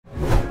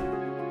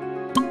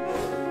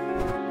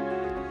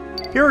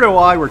Here at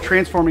OI, we're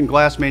transforming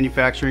glass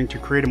manufacturing to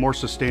create a more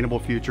sustainable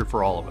future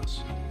for all of us.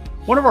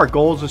 One of our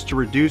goals is to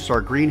reduce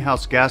our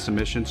greenhouse gas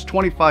emissions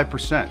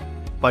 25%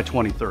 by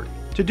 2030.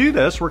 To do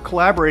this, we're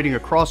collaborating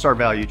across our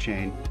value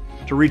chain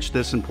to reach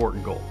this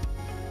important goal.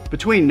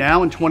 Between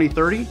now and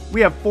 2030,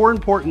 we have 4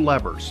 important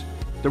levers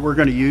that we're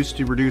going to use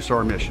to reduce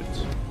our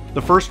emissions.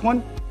 The first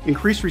one,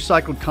 increase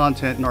recycled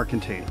content in our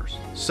containers.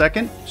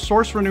 Second,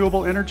 source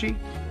renewable energy.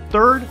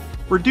 Third,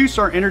 reduce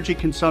our energy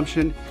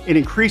consumption and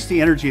increase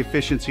the energy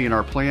efficiency in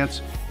our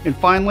plants. And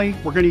finally,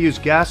 we're going to use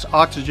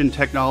gas-oxygen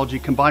technology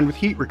combined with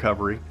heat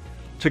recovery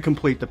to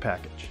complete the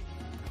package.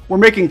 We're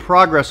making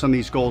progress on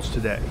these goals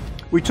today.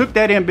 We took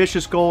that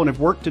ambitious goal and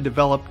have worked to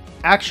develop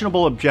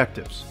actionable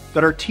objectives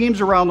that our teams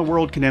around the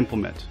world can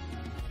implement.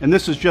 And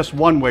this is just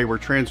one way we're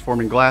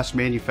transforming glass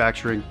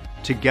manufacturing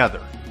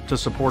together to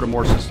support a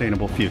more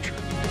sustainable future.